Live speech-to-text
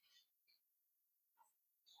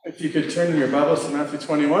If you could turn in your Bibles to Matthew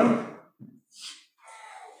 21.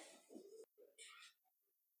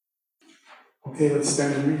 Okay, let's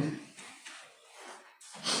stand and read.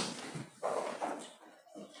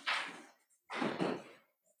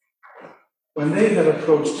 When they had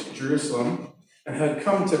approached Jerusalem and had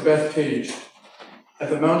come to Bethphage at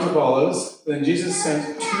the Mount of Olives, then Jesus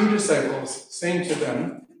sent 2 disciples, saying to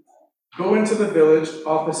them, "Go into the village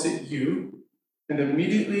opposite you, and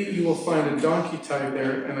immediately you will find a donkey tied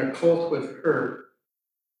there and a colt with her.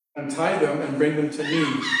 Untie them and bring them to me.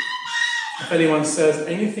 If anyone says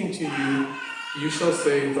anything to you, you shall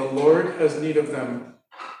say, 'The Lord has need of them,'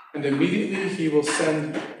 and immediately he will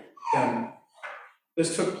send them."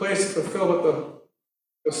 This took place to fulfill what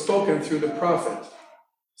was spoken through the prophet.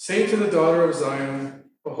 "Say to the daughter of Zion,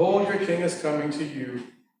 Behold, your king is coming to you,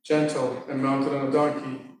 gentle and mounted on a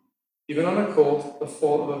donkey, even on a colt, the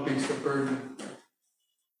foal of a beast of burden."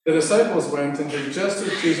 The disciples went and did just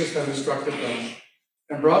as Jesus had instructed them,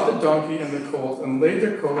 and brought the donkey and the colt and laid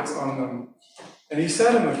their coats on them. And he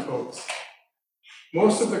sat on the coats.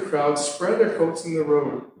 Most of the crowd spread their coats in the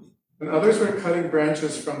road, and others were cutting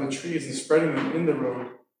branches from the trees and spreading them in the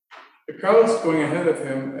road. The crowds going ahead of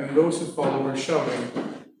him and those who followed were shouting,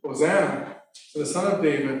 "Hosanna to the Son of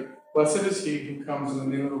David, blessed is he who comes in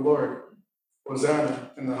the name of the Lord.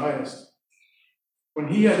 Hosanna in the highest." When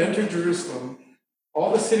he had entered Jerusalem,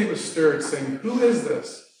 all the city was stirred, saying, "Who is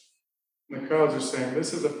this?" And the crowds were saying,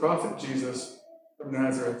 "This is the prophet Jesus from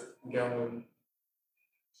Nazareth in Galilee."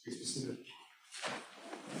 Please be seated.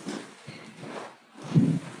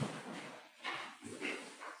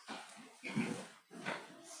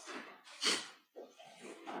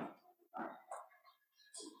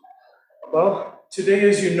 Well, today,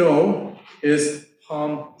 as you know, is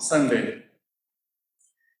Palm Sunday.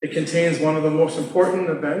 It contains one of the most important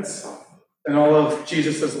events in all of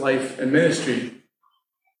Jesus' life and ministry,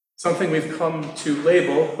 something we've come to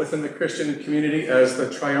label within the Christian community as the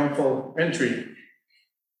Triumphal Entry.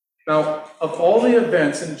 Now, of all the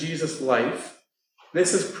events in Jesus' life,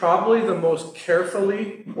 this is probably the most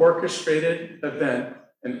carefully orchestrated event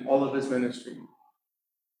in all of his ministry.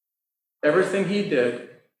 Everything he did,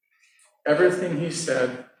 everything he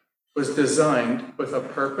said was designed with a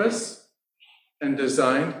purpose and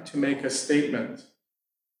designed to make a statement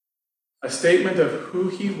of who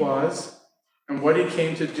he was and what he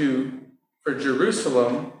came to do for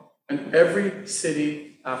Jerusalem and every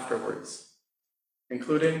city afterwards,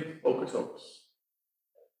 including Okotoks.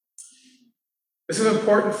 This is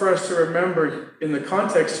important for us to remember in the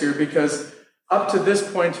context here because up to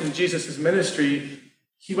this point in Jesus' ministry,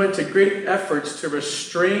 he went to great efforts to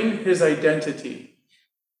restrain his identity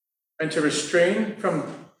and to restrain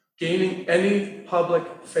from gaining any public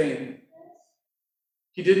fame.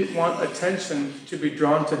 He didn't want attention to be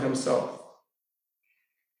drawn to himself.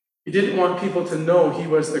 He didn't want people to know he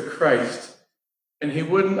was the Christ, and he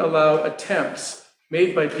wouldn't allow attempts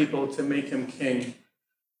made by people to make him king.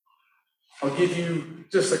 I'll give you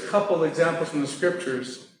just a couple examples from the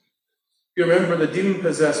scriptures. You remember the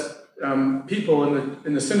demon-possessed people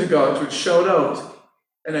in the synagogues would shout out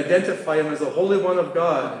and identify him as the Holy One of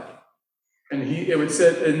God. And it would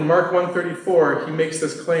say in Mark 1:34, he makes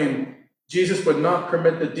this claim, Jesus would not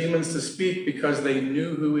permit the demons to speak because they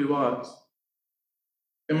knew who he was.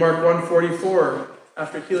 In Mark 1:44,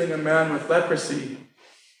 after healing a man with leprosy,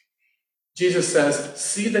 Jesus says,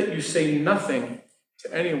 "See that you say nothing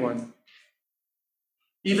to anyone."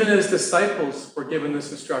 Even his disciples were given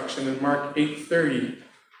this instruction in Mark 8:30,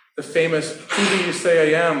 the famous "Who do you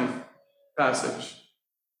say I am?" passage.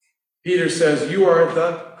 Peter says, "You are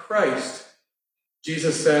the Christ."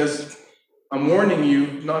 Jesus says, "I'm warning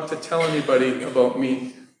you not to tell anybody about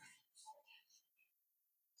me."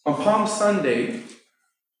 On Palm Sunday,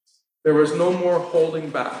 there was no more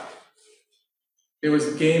holding back. It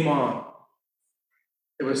was game on.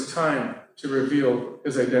 It was time to reveal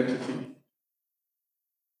his identity.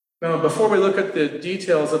 Now, before we look at the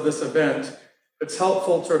details of this event, it's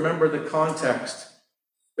helpful to remember the context.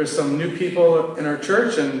 There's some new people in our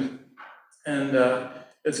church, and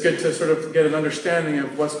it's good to sort of get an understanding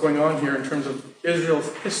of what's going on here in terms of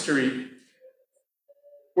Israel's history.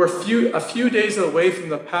 We're a few days away from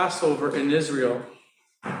the Passover in Israel.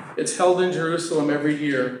 It's held in Jerusalem every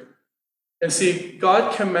year. And see,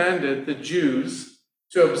 God commanded the Jews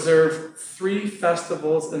to observe 3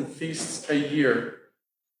 festivals and feasts a year.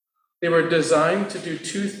 They were designed to do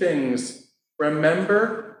 2 things: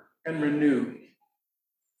 remember and renew.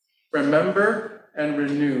 Remember and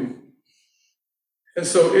renew. And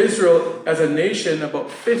so Israel, as a nation, about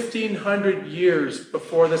 1,500 years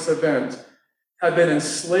before this event, had been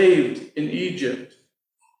enslaved in Egypt.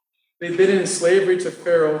 They'd been in slavery to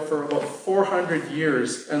Pharaoh for about 400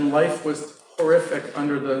 years, and life was horrific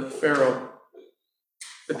under the Pharaoh.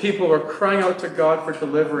 The people were crying out to God for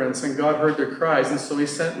deliverance, and God heard their cries, and so he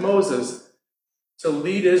sent Moses to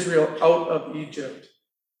lead Israel out of Egypt.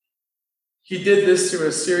 He did this through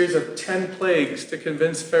a series of 10 plagues to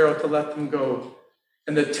convince Pharaoh to let them go.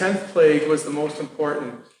 And the 10th plague was the most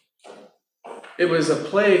important. It was a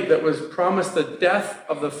plague that was promised the death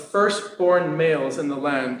of the firstborn males in the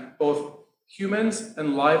land, both humans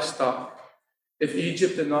and livestock, if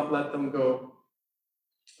Egypt did not let them go.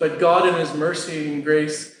 But God, in his mercy and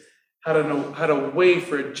grace, had a way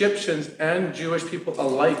for Egyptians and Jewish people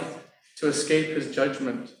alike to escape his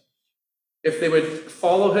judgment. If they would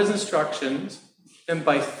follow his instructions and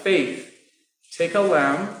by faith take a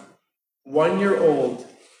lamb, 1 year old,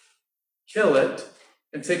 kill it,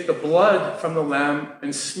 and take the blood from the lamb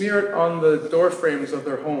and smear it on the door frames of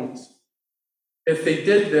their homes. If they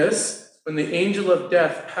did this, when the angel of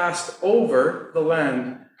death passed over the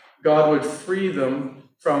land, God would free them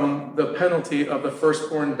from the penalty of the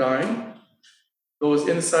firstborn dying. Those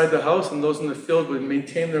inside the house and those in the field would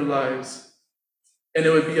maintain their lives. And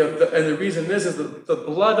it would be and the reason is that the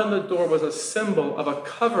blood on the door was a symbol of a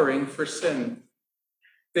covering for sin.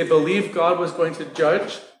 They believed God was going to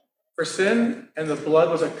judge for sin, and the blood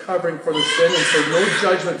was a covering for the sin, and so no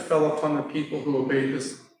judgment fell upon the people who obeyed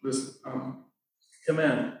this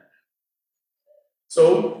command.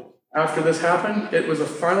 So after this happened, it was a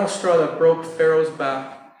final straw that broke Pharaoh's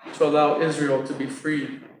back to allow Israel to be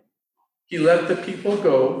freed. He let the people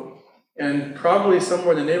go, and probably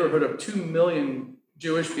somewhere in the neighborhood of 2 million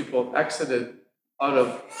Jewish people exited out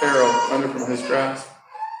of Pharaoh under from his grasp.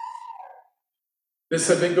 This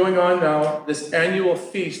had been going on now, this annual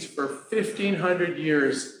feast, for 1,500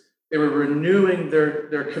 years. They were renewing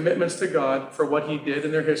their commitments to God for what he did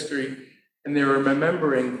in their history, and they were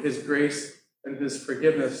remembering his grace and his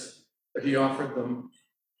forgiveness that he offered them.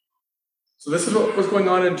 So this is what was going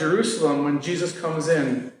on in Jerusalem when Jesus comes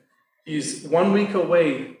in. He's 1 week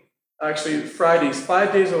away, actually Fridays,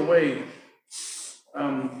 5 days away,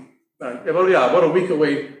 about a week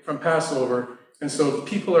away from Passover. And so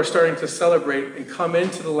people are starting to celebrate and come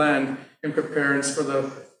into the land in preparedness for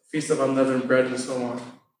the Feast of Unleavened Bread and so on.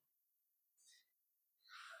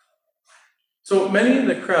 So many in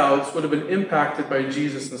the crowds would have been impacted by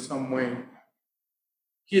Jesus in some way.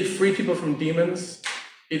 He had freed people from demons.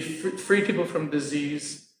 He'd freed people from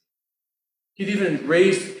disease. He'd even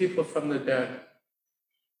raised people from the dead.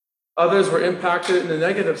 Others were impacted in the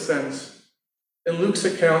negative sense. In Luke's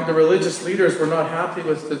account, the religious leaders were not happy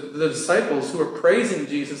with the disciples who were praising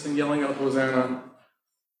Jesus and yelling out, Hosanna.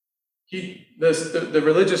 The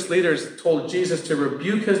religious leaders told Jesus to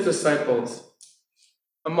rebuke his disciples,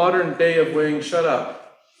 a modern day of weighing, shut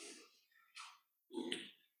up.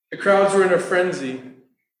 The crowds were in a frenzy.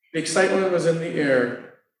 The excitement was in the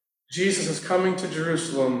air. Jesus is coming to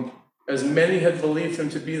Jerusalem, as many had believed him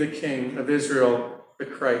to be the King of Israel, the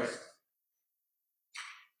Christ.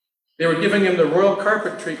 They were giving him the royal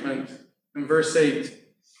carpet treatment in verse 8.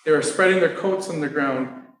 They were spreading their coats on the ground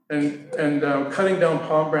and cutting down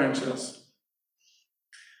palm branches.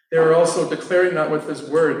 They were also declaring that with his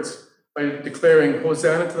words by declaring,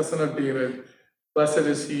 Hosanna to the Son of David. Blessed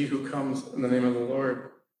is he who comes in the name of the Lord.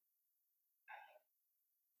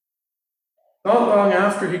 Not long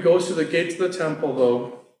after he goes through the gates of the temple,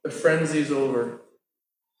 though, the frenzy is over.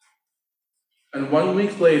 And 1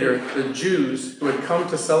 week later, the Jews who had come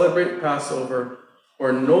to celebrate Passover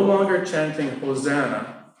were no longer chanting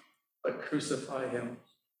Hosanna, but crucify him.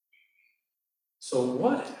 So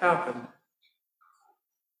what happened?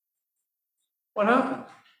 What happened?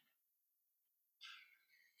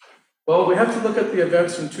 Well, we have to look at the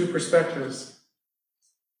events from two perspectives: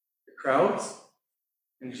 the crowds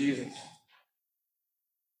and Jesus.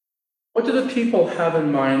 What do the people have in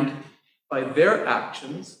mind by their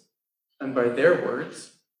actions and by their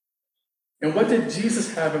words? And what did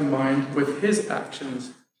Jesus have in mind with his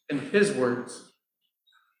actions and his words?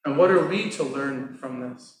 And what are we to learn from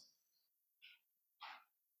this?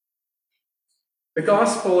 The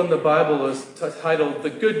gospel in the Bible is titled The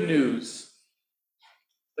Good News.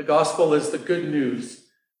 The gospel is the good news.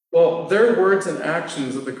 Well, their words and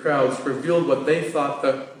actions of the crowds revealed what they thought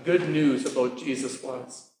the good news about Jesus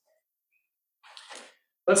was.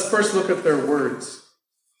 Let's first look at their words.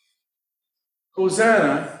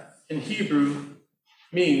 Hosanna in Hebrew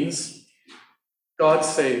means God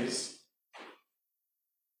saves.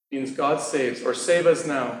 Means God saves, or save us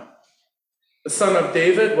now. The Son of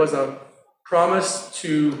David was a promise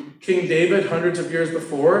to King David hundreds of years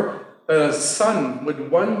before that a son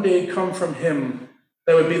would one day come from him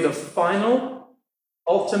that would be the final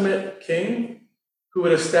ultimate king who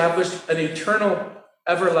would establish an eternal,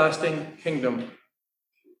 everlasting kingdom.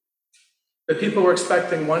 The people were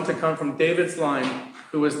expecting one to come from David's line,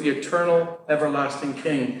 who was the eternal, everlasting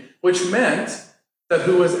king, which meant that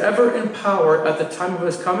who was ever in power at the time of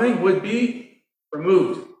his coming would be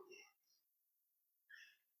removed.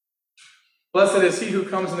 Blessed is he who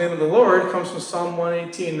comes in the name of the Lord, comes from Psalm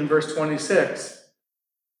 118 and verse 26.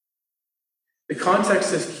 The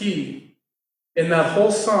context is key. In that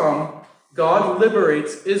whole psalm, God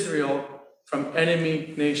liberates Israel from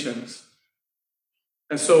enemy nations.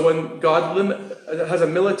 And so when God has a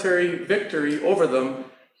military victory over them,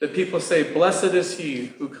 the people say, "Blessed is he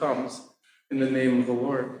who comes in the name of the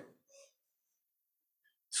Lord."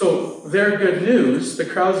 So their good news, the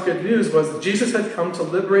crowd's good news, was that Jesus had come to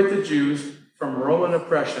liberate the Jews from Roman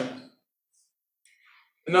oppression.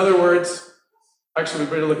 In other words, actually,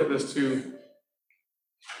 we better look at this too.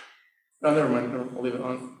 Oh, never mind. I'll leave it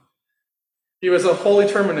on. He was a holy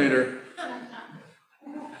terminator.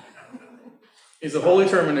 He's a holy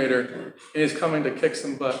terminator, and he's coming to kick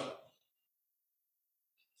some butt.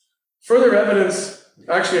 Further evidence,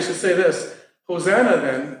 actually, I should say this. Hosanna,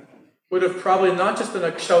 then, would have probably not just been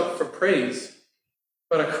a shout for praise,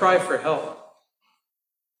 but a cry for help.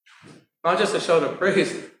 Not just a shout of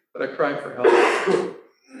praise, but a cry for help.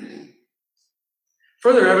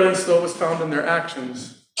 Further evidence, though, was found in their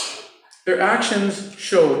actions. Their actions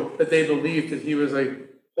showed that they believed that he was a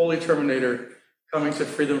holy terminator coming to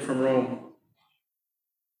free them from Rome.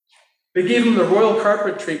 They gave him the royal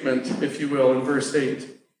carpet treatment, if you will, in verse 8.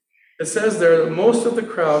 It says there that most of the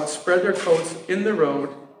crowd spread their coats in the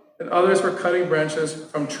road, and others were cutting branches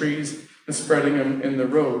from trees and spreading them in the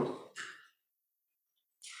road.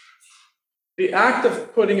 The act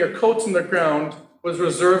of putting your coats in the ground was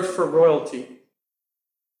reserved for royalty.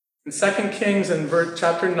 In 2 Kings in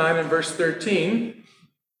chapter 9 and verse 13,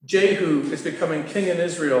 Jehu is becoming king in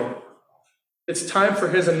Israel. It's time for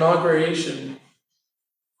his inauguration.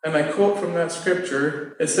 And I quote from that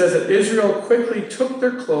scripture, it says that Israel quickly took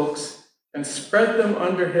their cloaks and spread them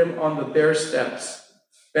under him on the bare steps.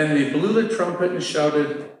 Then they blew the trumpet and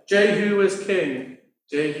shouted, "Jehu is king,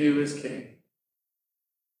 Jehu is king."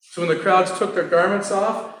 So when the crowds took their garments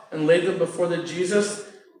off and laid them before the Jesus,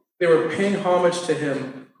 they were paying homage to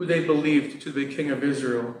him, who they believed to be the king of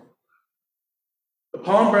Israel. The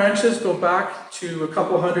palm branches go back to a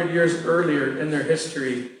couple hundred years earlier in their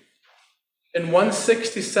history. In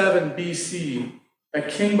 167 BC, a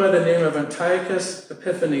king by the name of Antiochus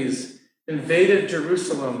Epiphanes invaded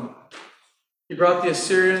Jerusalem. He brought the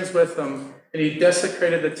Assyrians with him, and he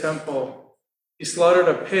desecrated the temple. He slaughtered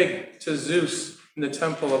a pig to Zeus in the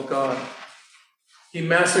temple of God. He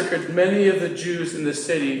massacred many of the Jews in the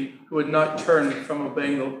city who had not turned from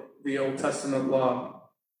obeying the Old Testament law.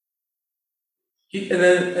 And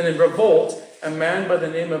in revolt, a man by the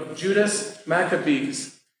name of Judas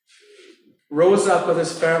Maccabees rose up with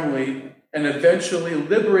his family and eventually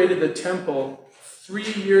liberated the temple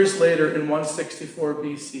 3 years later in 164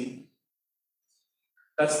 BC.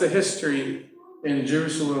 That's the history in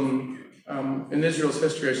Jerusalem, in Israel's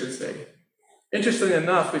history, I should say. Interestingly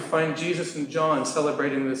enough, we find Jesus and John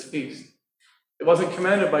celebrating this feast. It wasn't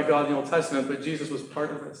commanded by God in the Old Testament, but Jesus was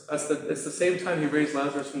part of this. It's the same time he raised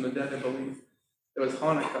Lazarus from the dead, I believe. It was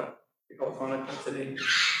Hanukkah. We call it Hanukkah today.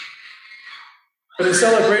 But in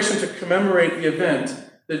celebration to commemorate the event,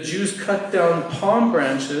 the Jews cut down palm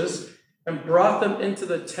branches and brought them into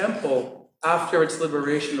the temple after its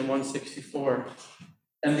liberation in 164.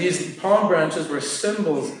 And these palm branches were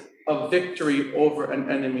symbols of victory over an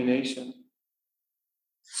enemy nation.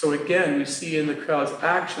 So again, we see in the crowd's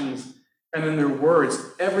actions and in their words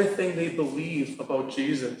everything they believe about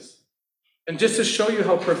Jesus. And just to show you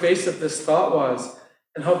how pervasive this thought was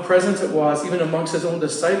and how present it was even amongst his own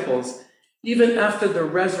disciples, even after the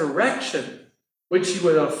resurrection, which you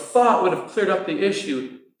would have thought would have cleared up the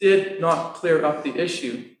issue, did not clear up the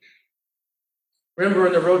issue. Remember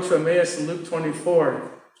on the road to Emmaus in Luke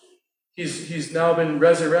 24, he's now been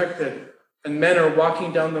resurrected, and men are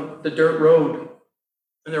walking down the dirt road,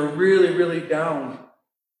 and they're really, really down.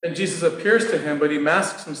 And Jesus appears to him, but he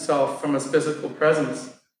masks himself from his physical presence.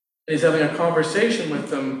 And he's having a conversation with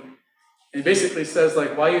them. And he basically says,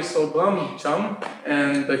 like, "Why are you so glum, chum?"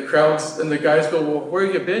 And the crowds and the guys go, "Well, where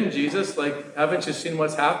have you been, Jesus? Like, haven't you seen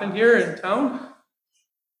what's happened here in town?"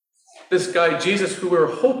 This guy, Jesus, who we were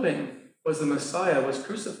hoping was the Messiah, was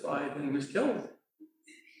crucified and he was killed.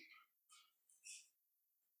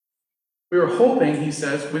 We were hoping, he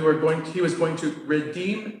says, he was going to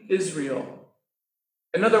redeem Israel.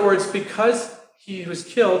 In other words, because he was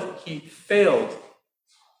killed, he failed.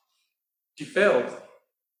 He failed.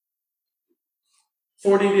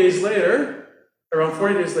 40 days later, around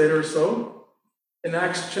 40 days later or so, in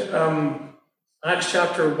Acts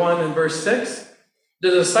chapter 1 and verse 6, the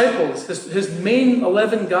disciples, his main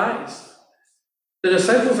 11 guys, the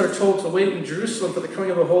disciples are told to wait in Jerusalem for the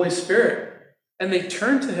coming of the Holy Spirit. And they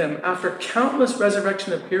turn to him after countless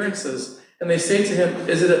resurrection appearances, and they say to him,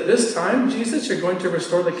 "Is it at this time, Jesus, you're going to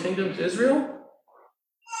restore the kingdom to Israel?"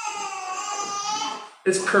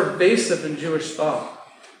 It's pervasive in Jewish thought.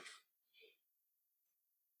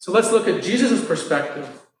 So let's look at Jesus'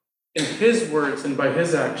 perspective in his words and by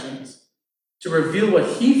his actions to reveal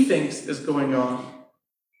what he thinks is going on.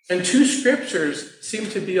 And two scriptures seem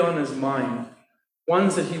to be on his mind,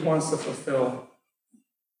 ones that he wants to fulfill.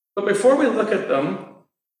 But before we look at them,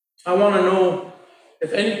 I want to know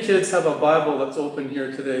if any kids have a Bible that's open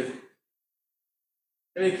here today.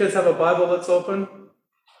 Any kids have a Bible that's open?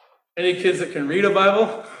 Any kids that can read a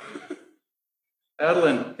Bible?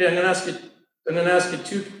 Adeline. Okay, I'm going to ask you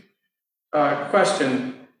two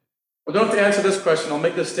questions. Well, don't have to answer this question. I'll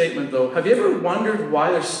make this statement though. Have you ever wondered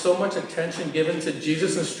why there's so much attention given to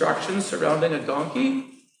Jesus' instructions surrounding a donkey?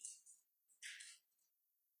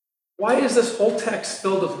 Why is this whole text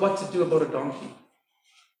filled with what to do about a donkey?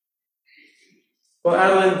 Well,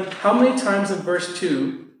 Adeline, how many times in verse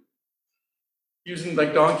 2, using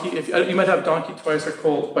like donkey, if you might have donkey twice or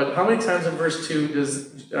colt, but how many times in verse 2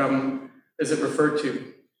 is it referred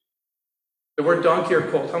to? The word donkey or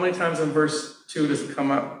colt, how many times in verse 2 does it come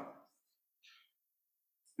up?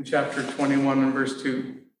 In chapter 21 and verse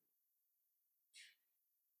 2.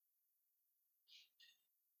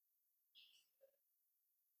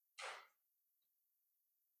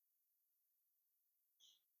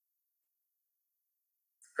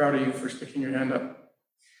 Proud of you for sticking your hand up.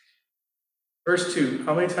 Verse 2,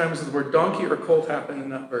 how many times does the word donkey or colt happen in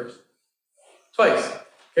that verse? Twice.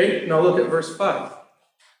 Okay, now look at verse 5.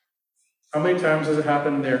 How many times does it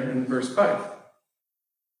happen there in verse 5?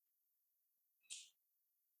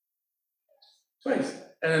 Twice.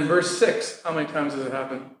 And in verse 6, how many times does it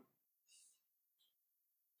happen?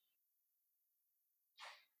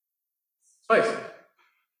 Twice.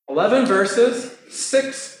 11 verses,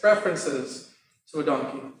 6 references to a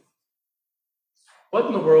donkey. What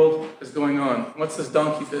in the world is going on? What's this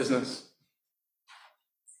donkey business?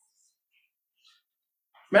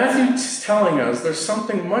 Matthew is telling us there's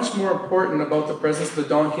something much more important about the presence of the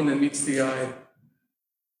donkey than meets the eye.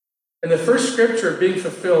 And the first scripture being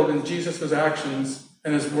fulfilled in Jesus' actions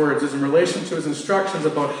and his words is in relation to his instructions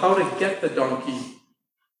about how to get the donkey.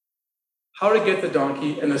 How to get the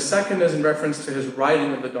donkey, and the second is in reference to his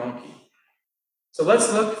riding of the donkey. So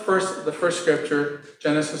let's look first at the first scripture,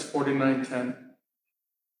 Genesis 49:10.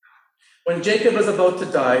 When Jacob is about to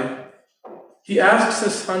die, he asks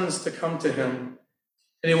his sons to come to him,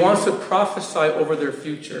 and he wants to prophesy over their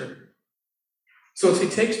future. So he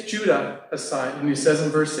takes Judah aside, and he says in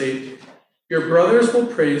verse 8, "Your brothers will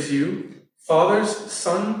praise you, father's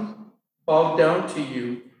son bowed down to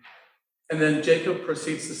you." And then Jacob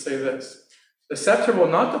proceeds to say this, "The scepter will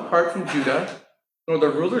not depart from Judah, nor the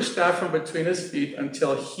ruler's staff from between his feet,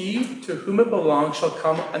 until he to whom it belongs shall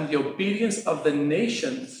come, and the obedience of the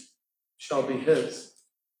nations shall be his.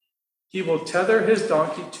 He will tether his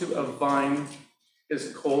donkey to a vine,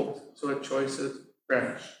 his colt to a choicest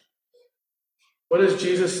branch." What does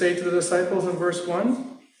Jesus say to the disciples in verse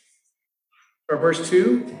 1? Or verse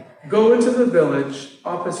 2? "Go into the village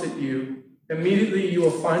opposite you. Immediately you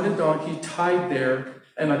will find a donkey tied there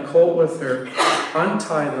and a colt with her.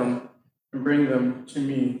 Untie them and bring them to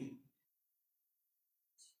me."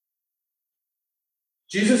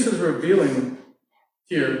 Jesus is revealing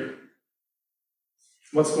here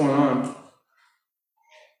what's going on.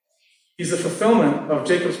 He's the fulfillment of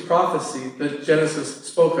Jacob's prophecy that Genesis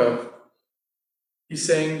spoke of. He's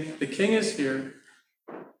saying, the king is here.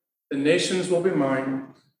 The nations will be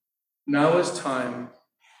mine. Now is time.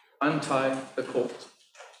 Untie the colt.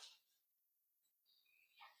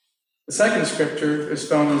 The second scripture is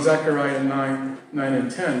found in Zechariah 9 and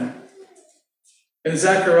 10. In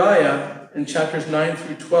Zechariah, in chapters 9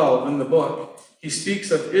 through 12 in the book, he speaks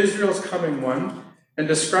of Israel's coming one and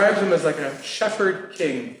describes him as like a shepherd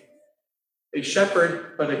king. A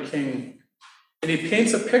shepherd, but a king. And he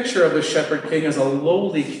paints a picture of the shepherd king as a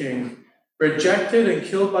lowly king, rejected and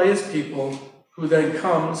killed by his people, who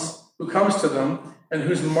comes to them, and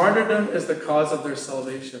whose martyrdom is the cause of their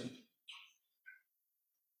salvation.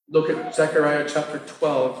 Look at Zechariah chapter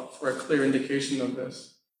 12 for a clear indication of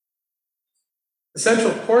this. The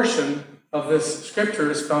central portion of this scripture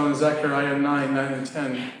is found in Zechariah 9 and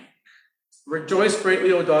 10. "Rejoice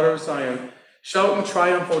greatly, O daughter of Zion. Shout in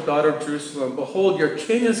triumph, O daughter of Jerusalem. Behold, your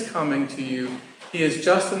king is coming to you. He is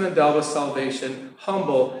just and endowed with salvation,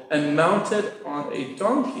 humble, and mounted on a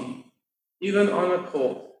donkey, even on a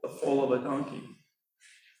colt, the foal of a donkey.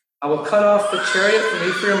 I will cut off the chariot from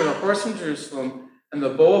Ephraim and the horse from Jerusalem, and the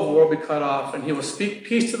bow of war will be cut off, and he will speak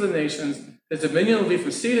peace to the nations. His dominion will be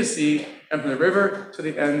from sea to sea, and from the river to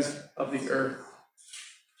the ends of the earth.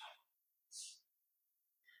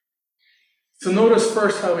 So notice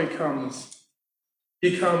first how he comes.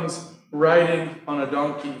 He comes riding on a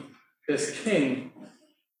donkey. This king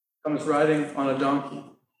comes riding on a donkey.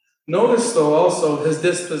 Notice, though, also his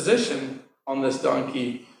disposition on this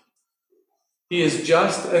donkey. He is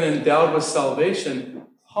just and endowed with salvation,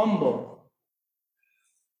 humble.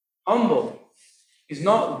 Humble. He's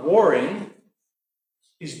not warring.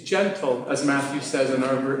 He's gentle, as Matthew says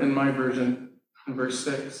in my version, in verse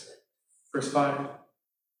 5.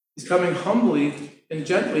 He's coming humbly and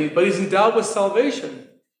gently, but he's endowed with salvation.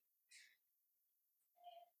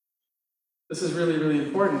 This is really, really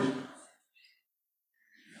important.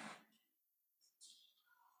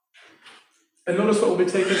 And notice what will be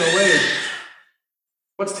taken away.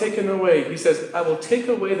 What's taken away? He says, I will take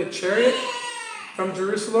away the chariot from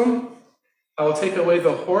Jerusalem. I will take away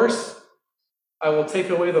the horse. I will take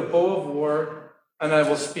away the bow of war, and I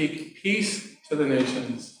will speak peace to the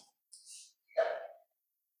nations.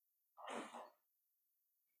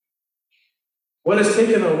 What is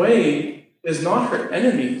taken away is not her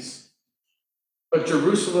enemies, but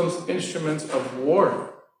Jerusalem's instruments of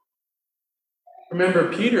war.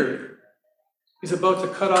 Remember Peter. He's about to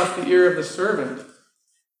cut off the ear of the servant,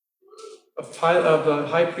 of the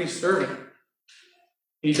high priest's servant.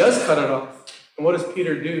 He does cut it off. And what does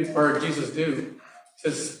Peter do, or Jesus do? He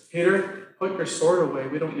says, Peter, put your sword away.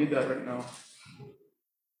 We don't need that right now.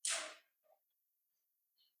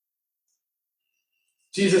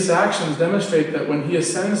 Jesus' actions demonstrate that when he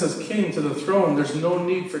ascends as king to the throne, there's no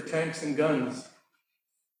need for tanks and guns.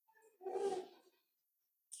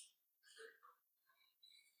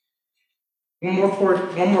 One more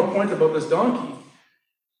point about this donkey.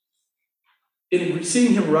 In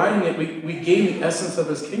seeing him riding it, we gain the essence of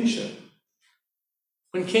his kingship.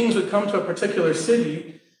 When kings would come to a particular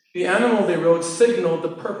city, the animal they rode signaled the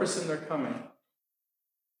purpose in their coming.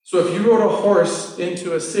 So if you rode a horse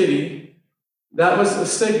into a city, that was a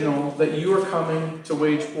signal that you were coming to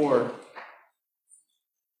wage war,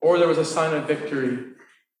 or there was a sign of victory.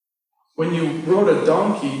 When you rode a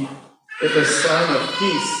donkey, it was a sign of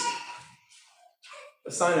peace.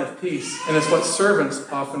 A sign of peace. And it's what servants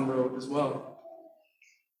often rode as well.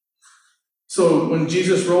 So when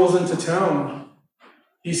Jesus rolls into town,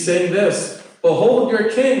 he's saying this, behold your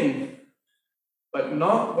king, but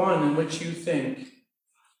not one in which you think.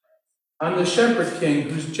 I'm the shepherd king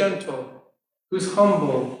who's gentle, who's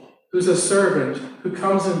humble, who's a servant, who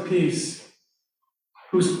comes in peace,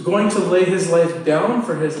 who's going to lay his life down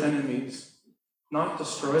for his enemies, not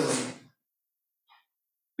destroy them.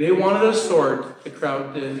 They wanted a sword, the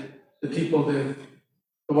crowd did, the people did,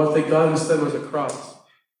 but what they got instead was a cross.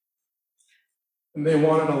 And they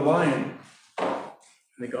wanted a lion,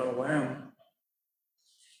 and they got a lamb.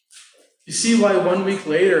 You see why 1 week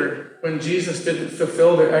later, when Jesus didn't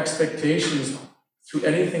fulfill their expectations through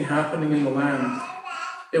anything happening in the land,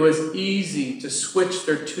 it was easy to switch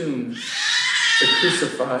their tune to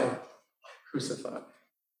crucify.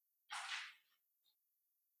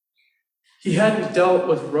 He hadn't dealt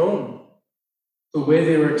with Rome the way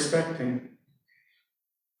they were expecting.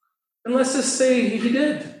 And let's just say he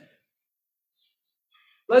did.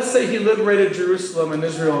 Let's say he liberated Jerusalem and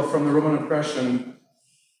Israel from the Roman oppression.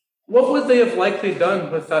 What would they have likely done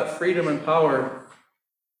with that freedom and power?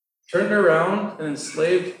 Turned around and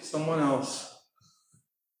enslaved someone else.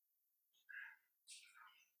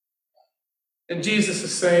 And Jesus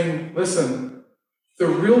is saying, listen, the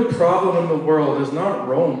real problem in the world is not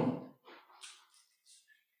Rome.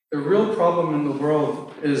 The real problem in the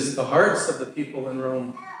world is the hearts of the people in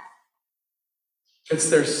Rome. It's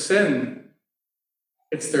their sin.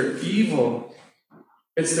 It's their evil.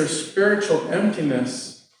 It's their spiritual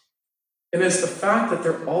emptiness. And it's the fact that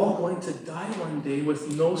they're all going to die one day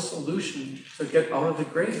with no solution to get out of the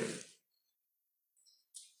grave.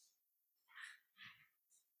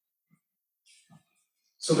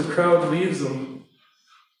 So the crowd leaves them,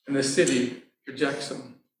 and the city rejects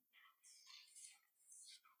them.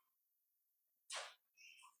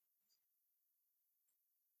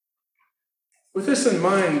 With this in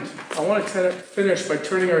mind, I want to finish by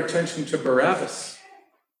turning our attention to Barabbas.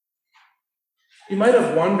 You might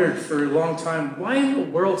have wondered for a long time, why in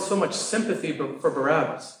the world so much sympathy for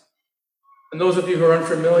Barabbas? And those of you who are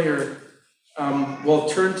unfamiliar, we'll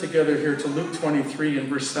turn together here to Luke 23 and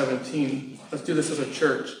verse 17. Let's do this as a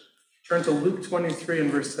church. Turn to Luke 23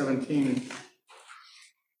 and verse 17.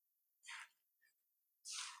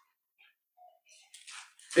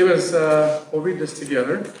 We'll read this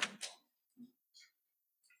together.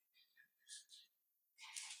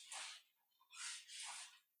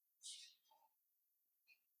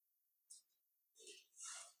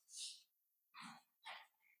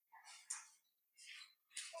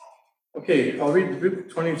 Okay, I'll read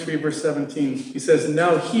Luke 23, verse 17. He says,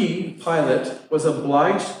 "Now he, Pilate, was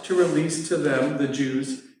obliged to release to them, the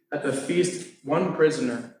Jews, at the feast one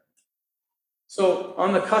prisoner." So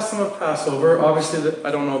on the custom of Passover, obviously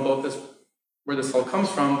I don't know about this, where this all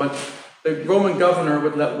comes from, but the Roman governor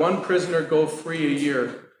would let one prisoner go free a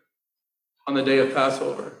year on the day of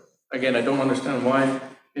Passover. Again, I don't understand why.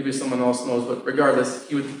 Maybe someone else knows, but regardless,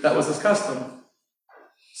 that was his custom.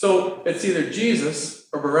 So it's either Jesus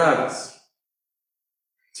or Barabbas.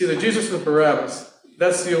 It's either Jesus or Barabbas.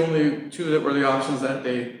 That's the only two that were the options that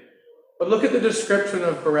day. But look at the description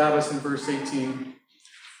of Barabbas in verse 18.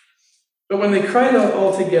 "But when they cried out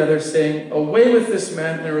all together, saying, 'Away with this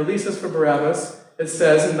man, and release us for Barabbas,' it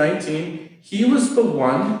says in 19, 'He was the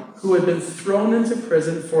one who had been thrown into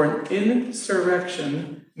prison for an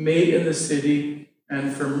insurrection made in the city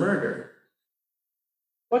and for murder.'"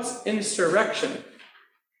 What's insurrection?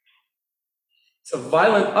 It's a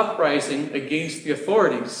violent uprising against the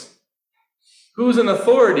authorities. Who's in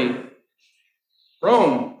authority?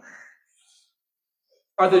 Rome.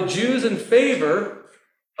 Are the Jews in favor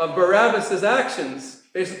of Barabbas' actions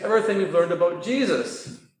based on everything we've learned about Jesus?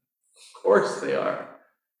 Of course they are.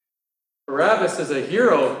 Barabbas is a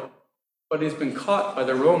hero, but he's been caught by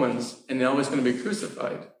the Romans and now he's going to be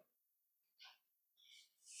crucified.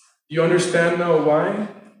 Do you understand now why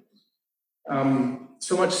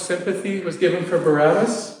so much sympathy was given for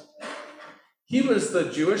Barabbas? He was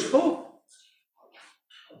the Jewish hope.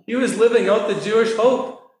 He was living out the Jewish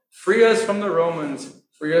hope. Free us from the Romans.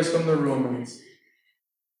 Free us from the Romans.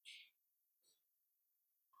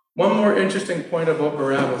 One more interesting point about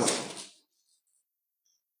Barabbas.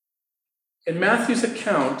 In Matthew's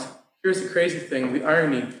account, here's the crazy thing, the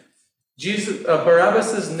irony.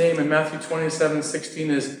 Barabbas' name in Matthew 27:16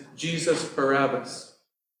 is Jesus Barabbas.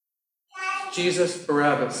 Jesus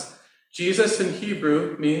Barabbas. Jesus in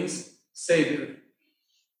Hebrew means Savior.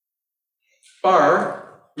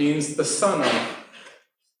 Bar means the son of.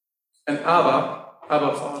 And Abba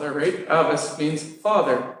Father, right? Abbas means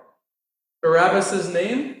father. Barabbas'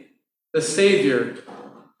 name? The Savior,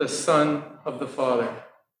 the Son of the Father.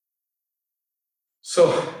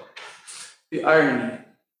 So, the irony.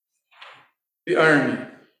 The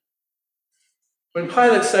irony. When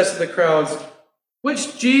Pilate says to the crowds,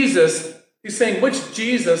 "Which Jesus," he's saying, "which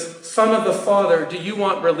Jesus, Son of the Father, do you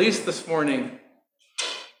want released this morning?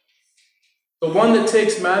 The one that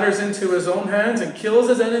takes matters into his own hands and kills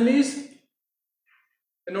his enemies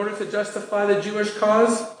in order to justify the Jewish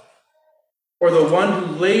cause? Or the one who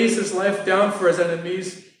lays his life down for his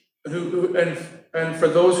enemies and for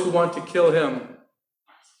those who want to kill him?"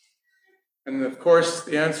 And of course,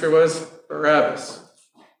 the answer was Barabbas.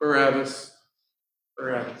 Barabbas.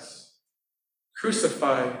 Barabbas.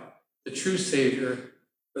 Crucify the true Savior,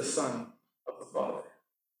 the Son of the Father.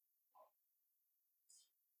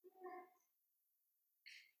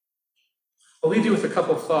 I'll leave you with a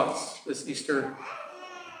couple of thoughts this Easter.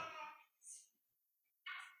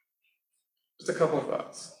 Just a couple of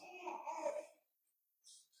thoughts.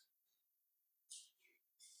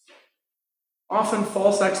 Often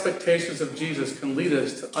false expectations of Jesus can lead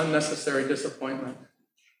us to unnecessary disappointment.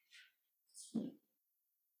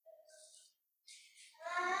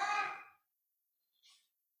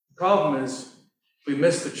 The problem is we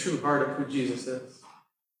miss the true heart of who Jesus is.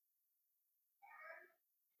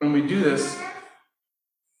 When we do this,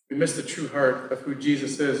 we miss the true heart of who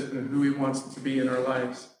Jesus is and who he wants to be in our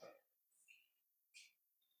lives.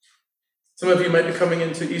 Some of you might be coming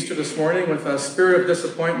into Easter this morning with a spirit of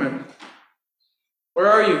disappointment. Where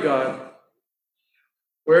are you, God?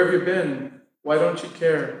 Where have you been? Why don't you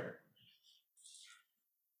care?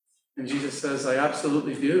 And Jesus says, I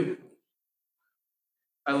absolutely do.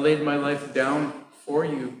 I laid my life down for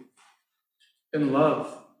you in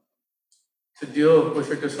love to deal with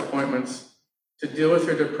your disappointments, to deal with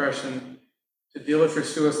your depression, to deal with your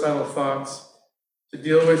suicidal thoughts, to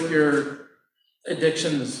deal with your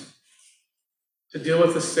addictions, to deal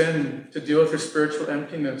with the sin, to deal with your spiritual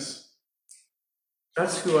emptiness.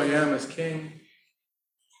 That's who I am as King.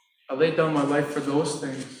 I laid down my life for those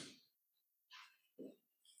things.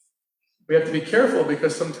 We have to be careful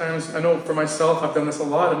because sometimes, I know for myself, I've done this a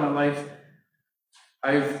lot in my life.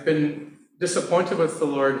 I've been disappointed with the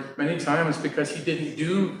Lord many times because he didn't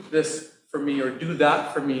do this for me or do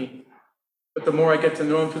that for me But the more I get to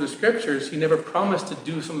know him through the scriptures, he never promised to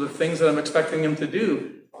do some of the things that I'm expecting him to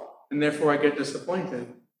do. And therefore I get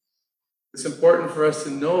disappointed. It's important for us to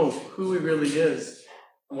know who he really is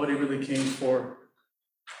and what he really came for.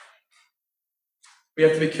 We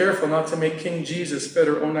have to be careful not to make King Jesus fit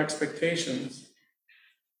our own expectations.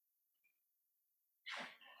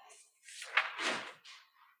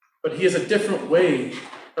 But he has a different way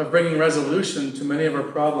of bringing resolution to many of our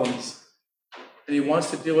problems. And he wants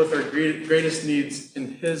to deal with our greatest needs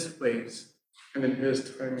in his ways and in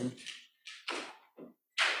his timing.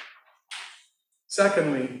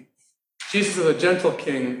 Secondly, Jesus is a gentle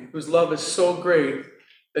king whose love is so great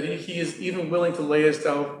that he is even willing to lay his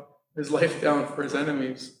life down for his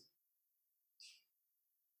enemies.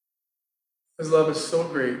 His love is so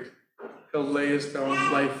great, he'll lay his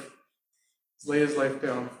life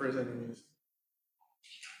down for his enemies.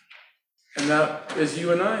 And that is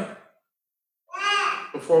you and I.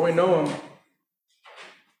 Before we know him,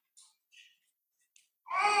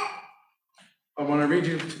 I want to read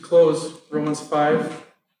you to close Romans 5,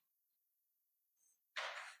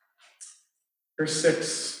 verse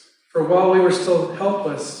 6. For while we were still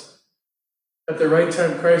helpless, at the right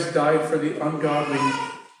time Christ died for the ungodly.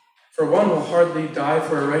 For one will hardly die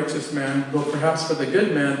for a righteous man, though perhaps for the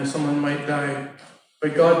good man someone might die.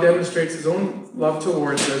 But God demonstrates his own love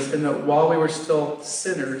towards us in that while we were still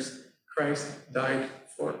sinners, Christ died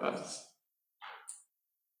for us.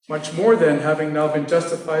 Much more then, having now been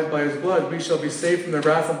justified by his blood, we shall be saved from the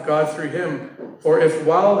wrath of God through him. For if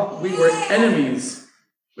while we were enemies,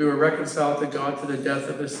 we were reconciled to God through the death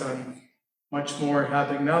of his Son, much more,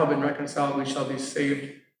 having now been reconciled, we shall be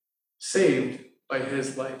saved by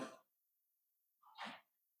his life.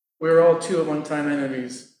 We were all too at one time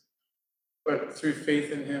enemies, but through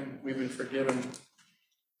faith in him, we've been forgiven.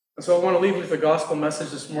 And so I want to leave with the gospel message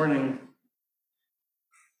this morning.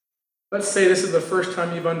 Let's say this is the first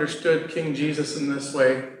time you've understood King Jesus in this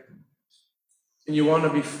way, and you want to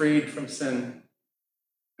be freed from sin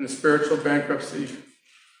and spiritual bankruptcy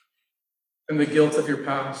and the guilt of your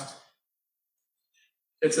past.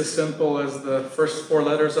 It's as simple as the first 4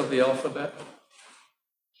 letters of the alphabet: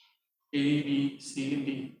 A, B, C, and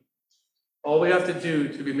D. All we have to do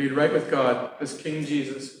to be made right with God, as King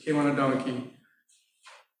Jesus came on a donkey,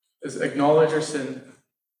 is acknowledge our sin.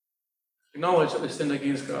 Acknowledge that we sinned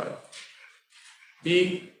against God.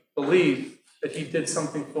 B, believe that he did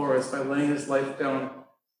something for us by laying his life down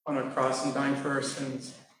on a cross and dying for our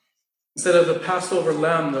sins. Instead of the Passover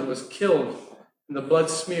lamb that was killed and the blood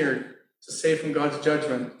smeared to save from God's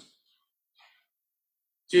judgment,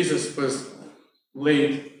 Jesus was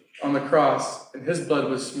laid on the cross and his blood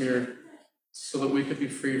was smeared so that we could be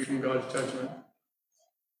freed from God's judgment.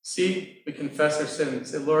 See, we confess our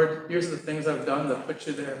sins. Say, Lord, here's the things I've done that put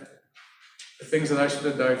you there. The things that I should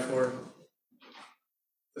have died for.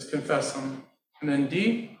 Just confess them. And then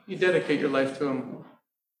D, you dedicate your life to him.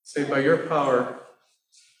 Say, by your power,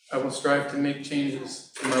 I will strive to make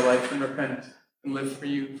changes in my life and repent and live for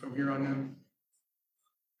you from here on in.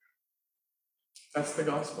 That's the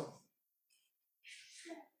gospel.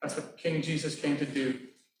 That's what King Jesus came to do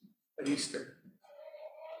at Easter.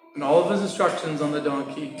 And all of his instructions on the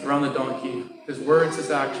donkey, around the donkey, his words,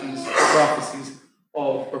 his actions, his prophecies,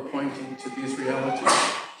 all were pointing to these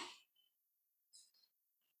realities.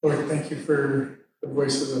 Lord, thank you for the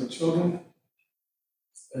voices of children,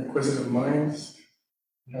 their inquisitive minds,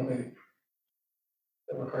 and how they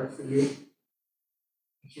have a heart for you.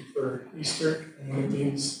 Thank you for Easter and what it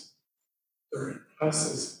means for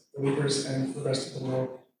us as believers and for the rest of the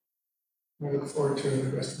world. We look forward to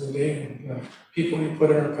the rest of the day and the people you put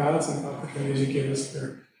in our paths and the opportunities you give us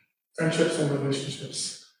for friendships and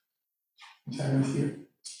relationships and time with you.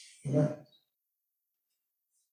 Amen.